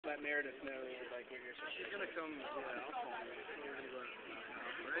let Meredith know, like, when you're... She's gonna come, yeah, I'll call you. We're gonna go to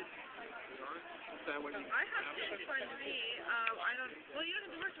right? What's that, what do you... IHOP is fine to me. I don't... Well, you don't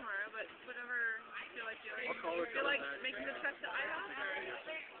have to work tomorrow, but whatever you feel like doing. I'll call her. Feel like making the trip to IHOP?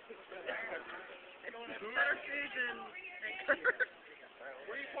 It's better food than Vancouver.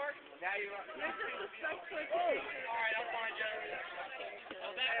 Where are you parked? Now you are. You're disrespectful. Alright, I'll find you. Oh,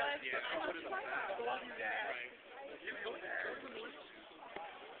 that was? Yeah, I'll put it in the back. Right.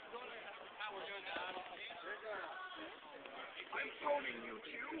 I'm phoning you,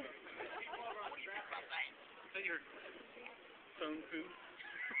 too. Is that your phone poo?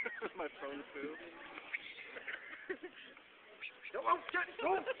 My phone poo? No, oh, get it!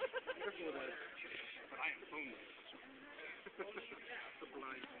 Go! Careful with that. But I am homeless. The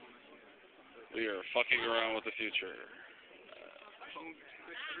blind homeless. We are fucking around with the future.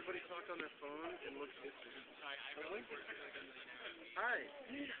 Everybody talk on their phone and look distant. Hi.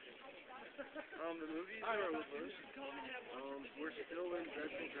 The movies are over. We're still in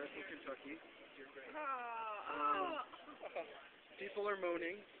dreadful Kentucky. People are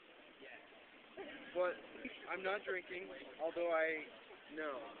moaning. But I'm not drinking, although I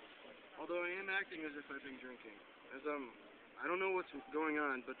am acting as if I've been drinking. As I don't know what's going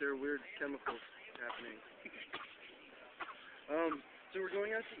on, but there are weird chemicals happening. So we're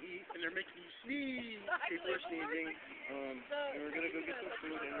going out to eat, and they're making me sneeze. People are sneezing. And we're gonna go get some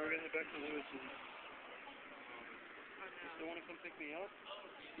food, and we're gonna head back to Lewis's. You still wanna come pick me up?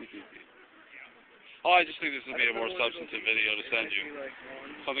 Oh, I just think this would be a more substantive video to send you.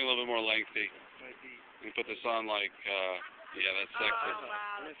 Something a little bit more lengthy. We put this on like, yeah, that's sexy.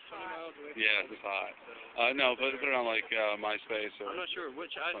 Yeah, it's hot. No, but put it on like MySpace or I'm not sure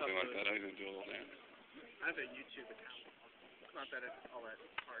which something like that. I can do a little dance. I have a YouTube account. It's not that it's all that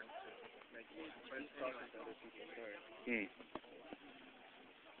hard to make one. But it's talking to other people. Sorry.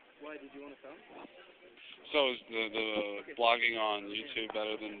 Why, did you want to film? So is the blogging on YouTube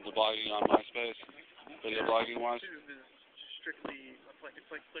better than the blogging on MySpace? Video blogging wise? YouTube is strictly, it's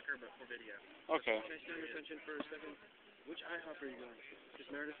like Flickr but for video. Okay. Can I stand your attention for a second? Which IHOP are you going to? Because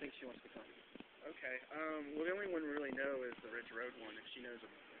Meredith thinks she wants to come. Okay, well the only one we really know is the Ridge Road one, if she knows a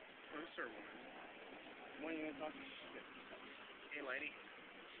closer one. When are you going to talk to? Hey lady.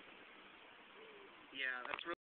 Yeah, that's really